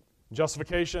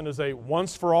 Justification is a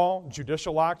once-for-all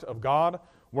judicial act of God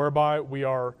whereby we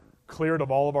are cleared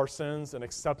of all of our sins and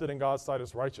accepted in God's sight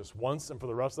as righteous once and for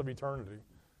the rest of eternity.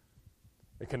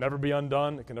 It can never be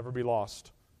undone. It can never be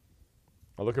lost.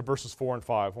 Now look at verses 4 and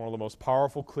 5, one of the most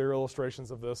powerful, clear illustrations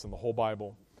of this in the whole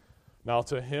Bible. Now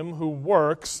to him who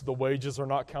works, the wages are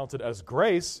not counted as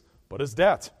grace, but as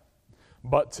debt.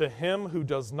 But to him who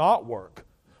does not work,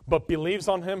 but believes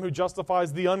on him who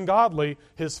justifies the ungodly,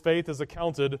 his faith is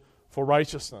accounted for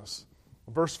righteousness.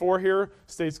 Verse 4 here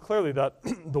states clearly that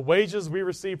the wages we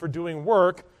receive for doing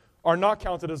work are not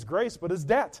counted as grace, but as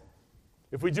debt.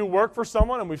 If we do work for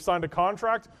someone and we've signed a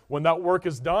contract, when that work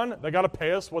is done, they got to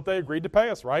pay us what they agreed to pay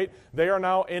us, right? They are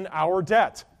now in our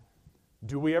debt.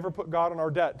 Do we ever put God in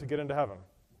our debt to get into heaven?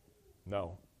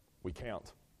 No, we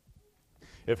can't.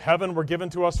 If heaven were given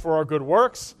to us for our good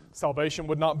works, salvation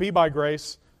would not be by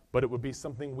grace, but it would be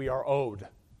something we are owed.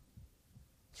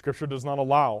 Scripture does not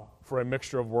allow for a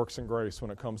mixture of works and grace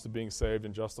when it comes to being saved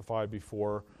and justified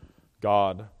before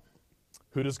God.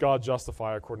 Who does God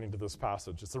justify according to this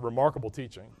passage? It's a remarkable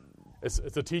teaching. It's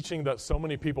a teaching that so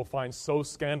many people find so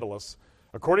scandalous.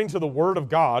 According to the Word of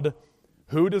God,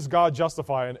 who does God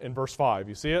justify in verse 5?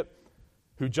 You see it?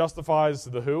 Who justifies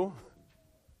the who?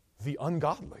 The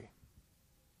ungodly.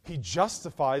 He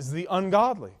justifies the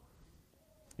ungodly.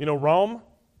 You know,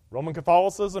 Roman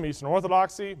Catholicism, Eastern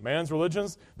Orthodoxy, man's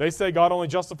religions, they say God only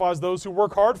justifies those who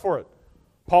work hard for it.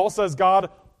 Paul says God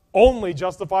only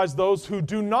justifies those who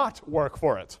do not work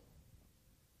for it.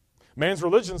 Man's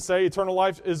religions say eternal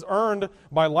life is earned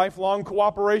by lifelong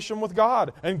cooperation with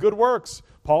God and good works.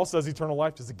 Paul says eternal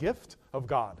life is a gift of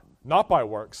God, not by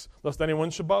works, lest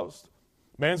anyone should boast.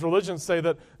 Man's religions say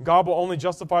that God will only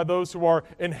justify those who are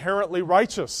inherently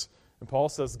righteous. And Paul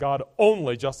says God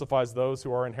only justifies those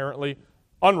who are inherently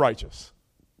unrighteous,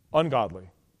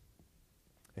 ungodly.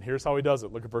 And here's how he does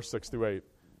it. Look at verse 6 through 8.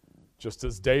 Just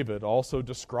as David also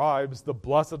describes the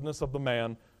blessedness of the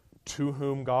man to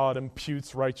whom God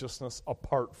imputes righteousness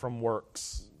apart from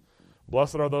works.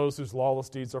 Blessed are those whose lawless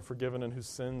deeds are forgiven and whose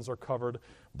sins are covered.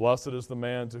 Blessed is the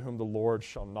man to whom the Lord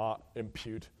shall not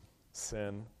impute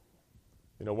sin.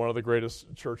 You know, one of the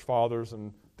greatest church fathers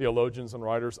and theologians and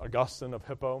writers, Augustine of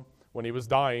Hippo, when he was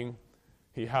dying,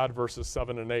 he had verses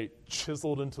 7 and 8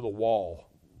 chiseled into the wall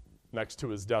next to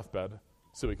his deathbed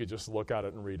so he could just look at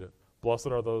it and read it. Blessed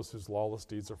are those whose lawless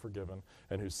deeds are forgiven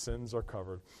and whose sins are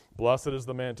covered. Blessed is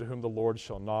the man to whom the Lord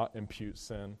shall not impute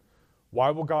sin. Why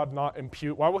will God not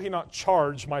impute? Why will he not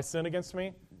charge my sin against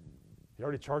me? He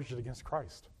already charged it against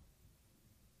Christ.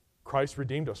 Christ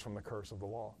redeemed us from the curse of the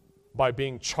law by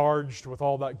being charged with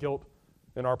all that guilt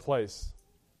in our place.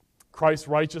 Christ's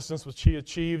righteousness, which he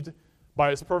achieved by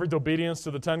his perfect obedience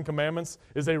to the Ten Commandments,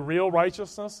 is a real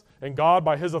righteousness, and God,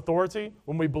 by his authority,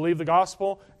 when we believe the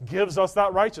gospel, gives us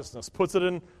that righteousness, puts it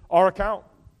in our account.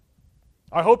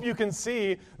 I hope you can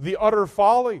see the utter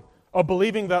folly of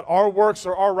believing that our works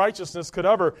or our righteousness could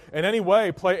ever in any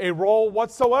way play a role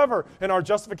whatsoever in our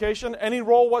justification, any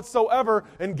role whatsoever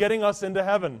in getting us into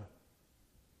heaven.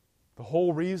 The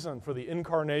whole reason for the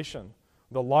incarnation,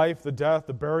 the life, the death,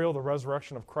 the burial, the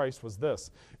resurrection of Christ was this.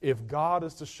 If God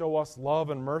is to show us love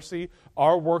and mercy,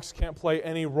 our works can't play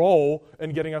any role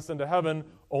in getting us into heaven.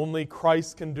 Only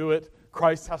Christ can do it.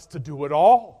 Christ has to do it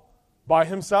all by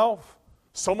himself.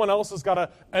 Someone else has got to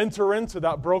enter into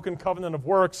that broken covenant of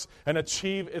works and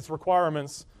achieve its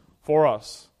requirements for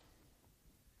us.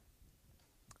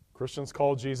 Christians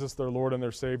call Jesus their Lord and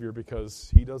their Savior because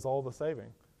he does all the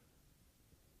saving.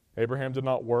 Abraham did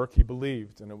not work, he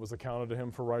believed, and it was accounted to him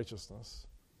for righteousness.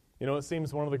 You know, it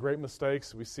seems one of the great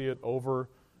mistakes, we see it over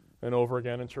and over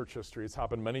again in church history. It's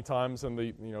happened many times in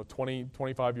the 20,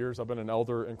 25 years I've been an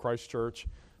elder in Christ Church.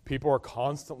 People are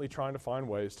constantly trying to find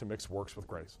ways to mix works with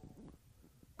grace.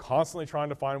 Constantly trying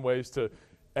to find ways to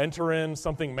enter in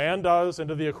something man does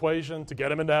into the equation to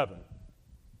get him into heaven.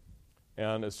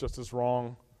 And it's just as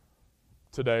wrong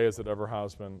today as it ever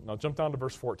has been. Now jump down to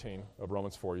verse 14 of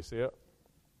Romans 4. You see it?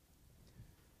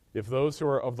 If those who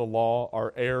are of the law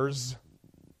are heirs,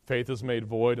 faith is made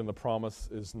void and the promise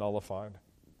is nullified.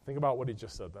 Think about what he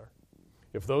just said there.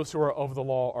 If those who are of the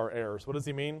law are heirs, what does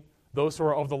he mean? Those who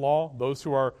are of the law, those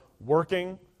who are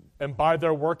working, and by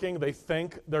their working, they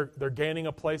think they're gaining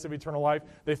a place of eternal life.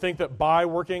 They think that by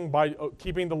working, by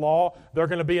keeping the law, they're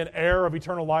going to be an heir of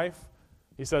eternal life.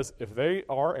 He says, if they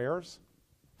are heirs,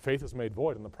 faith is made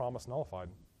void and the promise nullified.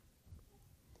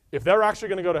 If they're actually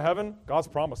going to go to heaven, God's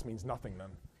promise means nothing then.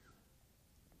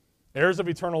 Heirs of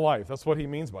eternal life, that's what he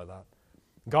means by that.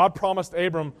 God promised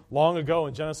Abram long ago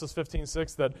in Genesis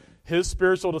 15:6 that his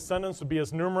spiritual descendants would be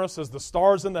as numerous as the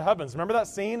stars in the heavens. Remember that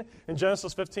scene in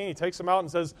Genesis 15? He takes them out and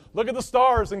says, look at the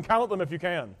stars and count them if you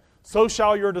can. So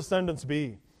shall your descendants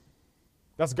be.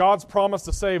 That's God's promise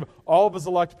to save all of his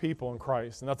elect people in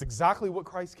Christ. And that's exactly what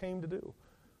Christ came to do.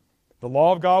 The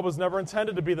law of God was never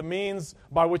intended to be the means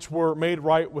by which we're made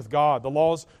right with God. The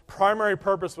law's primary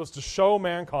purpose was to show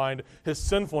mankind his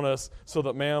sinfulness so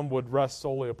that man would rest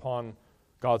solely upon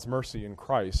God's mercy in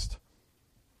Christ.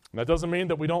 And that doesn't mean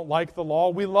that we don't like the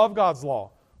law. We love God's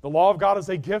law. The law of God is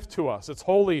a gift to us. It's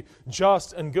holy,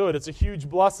 just, and good. It's a huge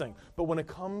blessing. But when it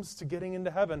comes to getting into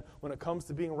heaven, when it comes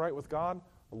to being right with God,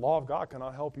 the law of God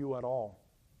cannot help you at all.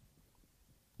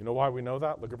 You know why we know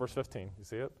that? Look at verse 15. You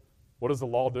see it? What does the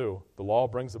law do? The law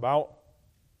brings about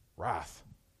wrath.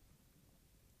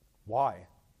 Why?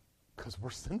 Because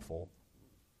we're sinful.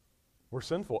 We're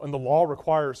sinful, and the law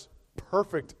requires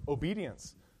perfect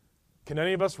obedience. Can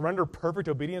any of us render perfect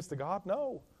obedience to God?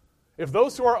 No. If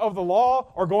those who are of the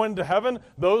law are going to heaven,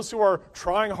 those who are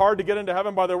trying hard to get into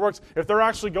heaven by their works, if they're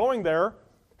actually going there,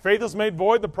 faith is made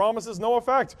void, the promise is no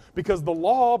effect, because the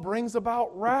law brings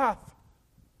about wrath.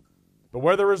 But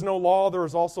where there is no law, there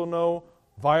is also no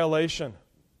violation.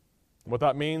 What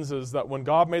that means is that when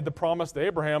God made the promise to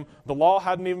Abraham, the law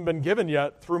hadn't even been given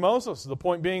yet through Moses. The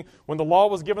point being, when the law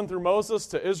was given through Moses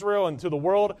to Israel and to the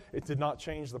world, it did not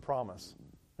change the promise.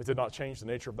 It did not change the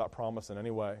nature of that promise in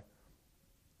any way.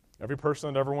 Every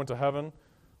person that ever went to heaven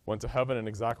in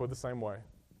exactly the same way.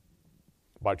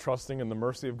 By trusting in the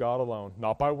mercy of God alone.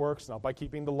 Not by works, not by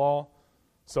keeping the law.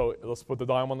 So let's put the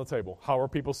dime on the table. How are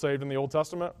people saved in the Old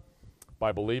Testament?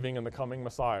 By believing in the coming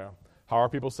Messiah. How are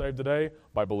people saved today?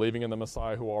 By believing in the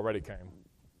Messiah who already came.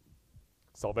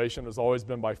 Salvation has always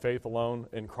been by faith alone,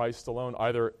 in Christ alone,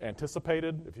 either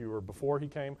anticipated, if you were before he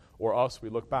came, or us, we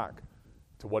look back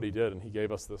to what he did, and he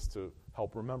gave us this to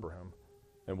help remember him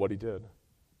and what he did.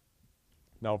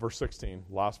 Now, verse 16,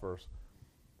 last verse.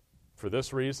 For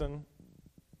this reason,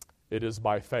 it is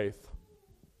by faith,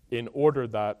 in order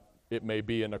that it may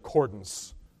be in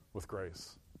accordance with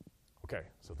grace. Okay,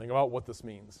 so think about what this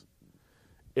means.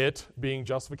 It being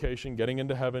justification, getting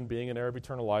into heaven, being an heir of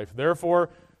eternal life.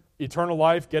 Therefore, eternal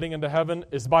life, getting into heaven,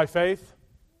 is by faith,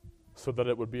 so that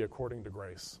it would be according to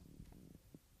grace.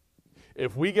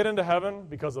 If we get into heaven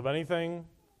because of anything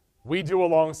we do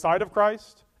alongside of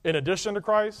Christ, in addition to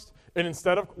Christ, and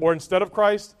instead of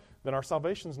Christ, then our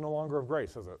salvation is no longer of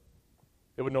grace, is it?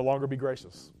 It would no longer be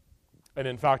gracious. And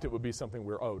in fact, it would be something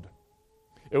we're owed.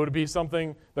 It would be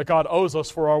something that God owes us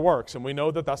for our works, and we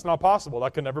know that that's not possible.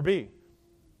 That can never be.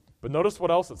 But notice what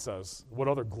else it says. What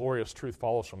other glorious truth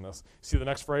follows from this? See the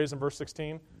next phrase in verse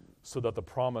 16? So that the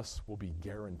promise will be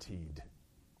guaranteed.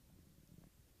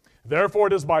 Therefore,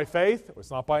 it is by faith. It's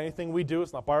not by anything we do.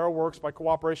 It's not by our works, by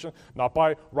cooperation, not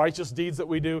by righteous deeds that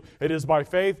we do. It is by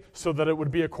faith so that it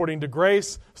would be according to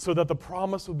grace, so that the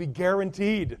promise would be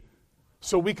guaranteed.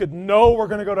 So we could know we're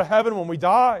going to go to heaven when we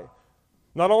die.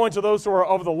 Not only to those who are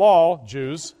of the law,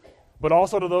 Jews, but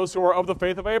also to those who are of the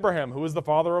faith of Abraham, who is the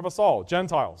father of us all,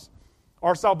 Gentiles.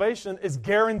 Our salvation is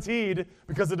guaranteed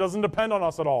because it doesn't depend on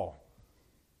us at all.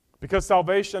 Because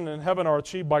salvation and heaven are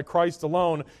achieved by Christ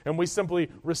alone, and we simply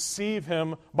receive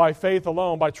him by faith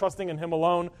alone, by trusting in him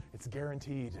alone, it's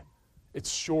guaranteed.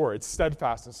 It's sure, it's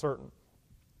steadfast and certain.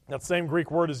 That same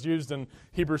Greek word is used in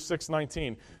Hebrews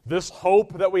 6:19. This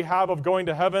hope that we have of going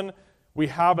to heaven, we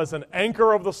have as an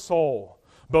anchor of the soul,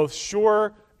 both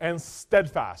sure and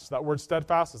steadfast. That word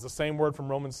steadfast is the same word from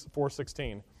Romans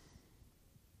 4:16.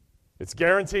 It's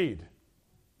guaranteed.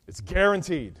 It's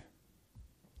guaranteed.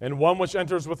 And one which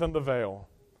enters within the veil.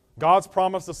 God's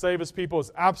promise to save his people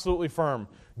is absolutely firm,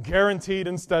 guaranteed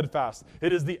and steadfast.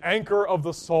 It is the anchor of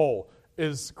the soul.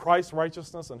 Is Christ's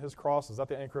righteousness and his cross, is that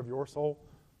the anchor of your soul?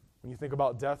 When you think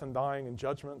about death and dying and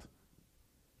judgment?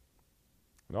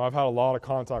 You know, I've had a lot of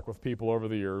contact with people over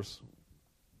the years,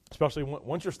 especially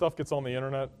once your stuff gets on the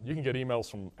internet, you can get emails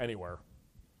from anywhere.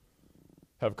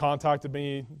 Have contacted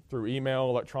me through email,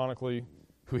 electronically,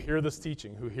 who hear this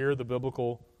teaching, who hear the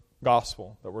biblical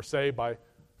gospel, that we're saved by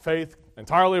faith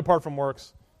entirely apart from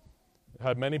works. I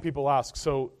had many people ask,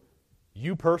 so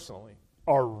you personally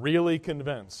are really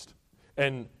convinced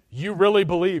and you really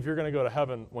believe you're going to go to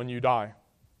heaven when you die?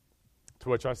 To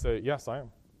which I say, yes, I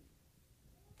am.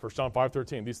 1 John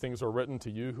 5:13, these things are written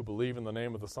to you who believe in the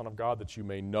name of the Son of God, that you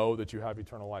may know that you have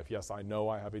eternal life. Yes, I know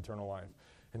I have eternal life.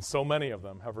 And so many of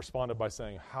them have responded by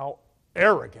saying, how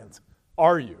arrogant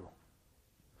are you?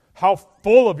 How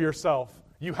full of yourself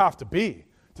you have to be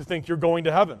to think you're going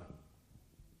to heaven.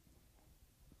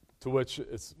 To which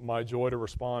it's my joy to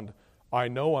respond, I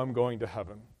know I'm going to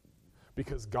heaven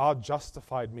because God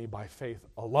justified me by faith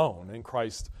alone, in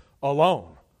Christ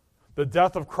alone. The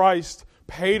death of Christ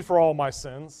paid for all my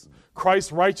sins.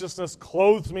 Christ's righteousness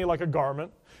clothes me like a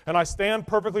garment, and I stand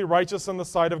perfectly righteous in the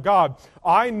sight of God.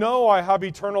 I know I have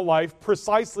eternal life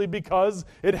precisely because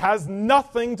it has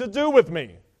nothing to do with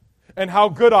me and how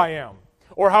good I am,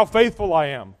 or how faithful I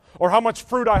am, or how much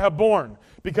fruit I have borne.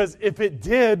 Because if it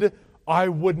did, I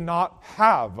would not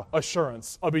have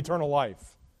assurance of eternal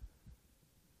life.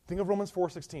 Think of Romans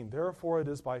 4:16. Therefore it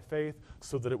is by faith,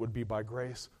 so that it would be by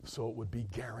grace, so it would be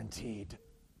guaranteed.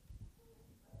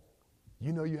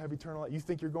 You know you have eternal life. You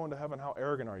think you're going to heaven. How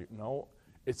arrogant are you? No,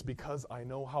 it's because I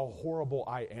know how horrible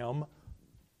I am,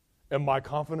 and my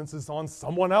confidence is on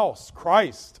someone else,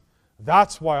 Christ.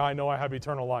 That's why I know I have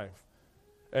eternal life.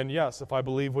 And yes, if I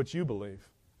believe what you believe,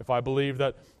 if I believe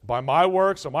that by my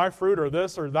works or my fruit or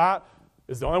this or that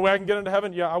is the only way I can get into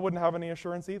heaven, yeah, I wouldn't have any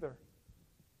assurance either.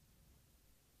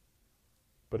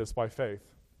 But it's by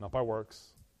faith, not by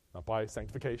works, not by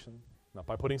sanctification, not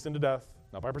by putting sin to death,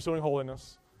 not by pursuing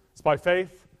holiness. It's by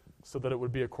faith so that it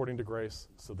would be according to grace,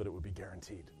 so that it would be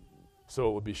guaranteed,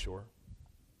 so it would be sure.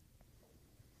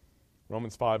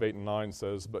 Romans 5, 8, and 9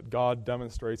 says, "But God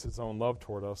demonstrates his own love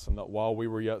toward us, and that while we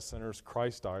were yet sinners,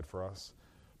 Christ died for us.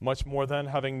 Much more then,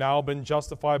 having now been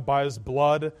justified by his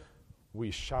blood, we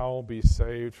shall be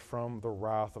saved from the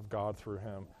wrath of God through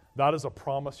him." That is a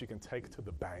promise you can take to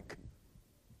the bank.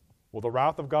 Will the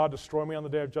wrath of God destroy me on the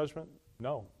day of judgment?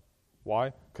 No.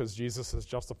 Why? Because Jesus has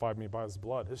justified me by his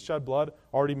blood. His shed blood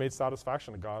already made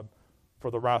satisfaction to God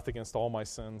for the wrath against all my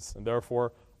sins, and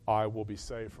therefore I will be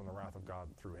saved from the wrath of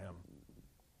God through him.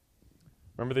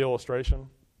 Remember the illustration?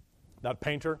 That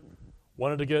painter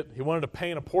wanted to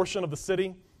paint a portion of the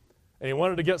city, and he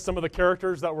wanted to get some of the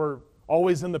characters that were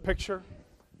always in the picture.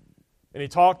 And he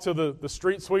talked to the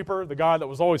street sweeper, the guy that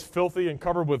was always filthy and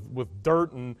covered with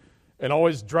dirt and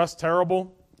always dressed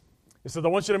terrible. He said, "I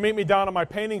want you to meet me down at my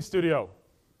painting studio.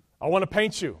 I want to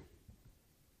paint you."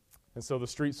 And so the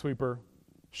street sweeper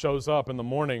shows up in the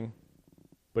morning,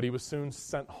 but he was soon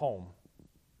sent home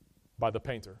by the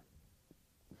painter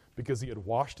because he had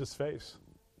washed his face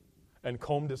and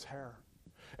combed his hair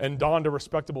and donned a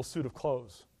respectable suit of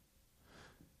clothes.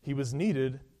 He was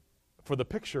needed for the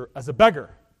picture as a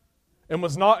beggar and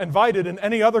was not invited in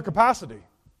any other capacity.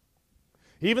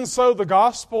 Even so, the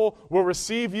gospel will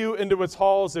receive you into its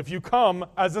halls if you come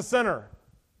as a sinner,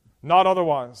 not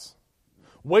otherwise.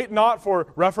 Wait not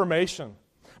for reformation,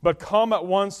 but come at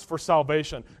once for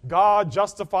salvation. God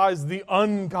justifies the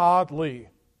ungodly,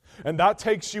 and that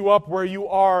takes you up where you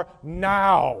are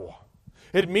now.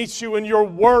 It meets you in your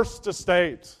worst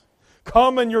estate.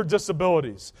 Come in your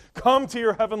disabilities. Come to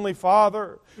your heavenly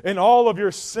Father in all of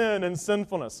your sin and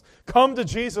sinfulness. Come to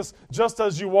Jesus just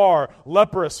as you are,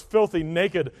 leprous, filthy,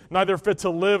 naked, neither fit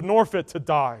to live nor fit to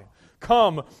die.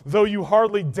 Come, though you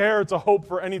hardly dare to hope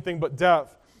for anything but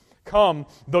death. Come,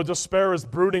 though despair is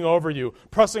brooding over you,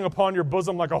 pressing upon your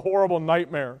bosom like a horrible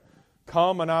nightmare.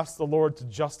 Come and ask the Lord to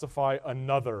justify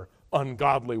another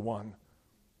ungodly one.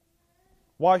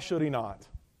 Why should he not?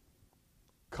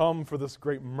 Come, for this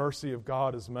great mercy of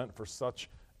God is meant for such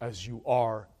as you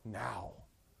are now.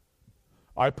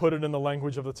 I put it in the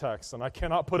language of the text, and I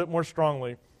cannot put it more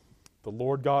strongly. The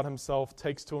Lord God himself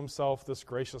takes to himself this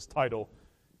gracious title,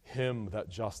 him that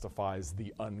justifies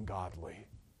the ungodly.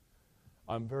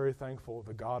 I'm very thankful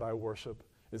the God I worship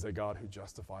is a God who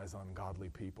justifies ungodly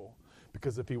people,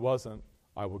 because if he wasn't,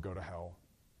 I would go to hell.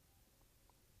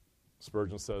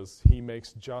 Spurgeon says, he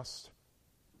makes just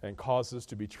and causes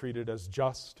to be treated as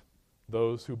just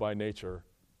those who by nature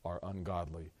are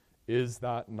ungodly. Is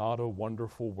that not a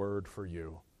wonderful word for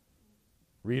you?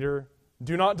 Reader,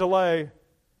 do not delay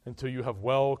until you have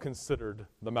well considered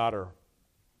the matter.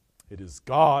 It is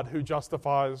God who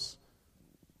justifies.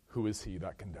 Who is he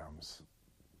that condemns?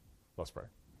 Let's pray.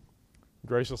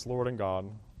 Gracious Lord and God,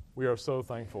 we are so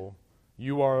thankful.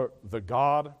 You are the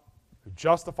God who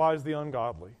justifies the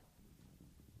ungodly.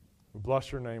 We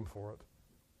bless your name for it.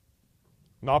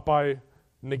 Not by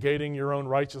negating your own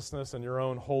righteousness and your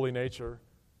own holy nature,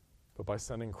 but by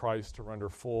sending Christ to render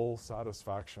full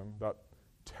satisfaction, that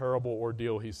terrible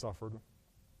ordeal he suffered,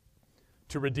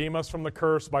 to redeem us from the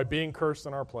curse by being cursed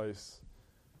in our place,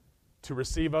 to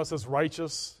receive us as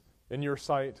righteous in your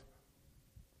sight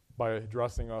by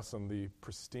dressing us in the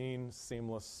pristine,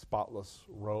 seamless, spotless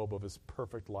robe of his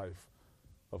perfect life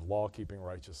of law-keeping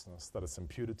righteousness that is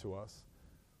imputed to us.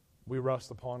 We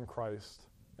rest upon Christ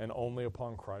and only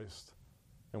upon Christ,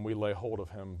 and we lay hold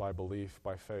of him by belief,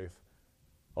 by faith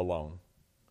alone.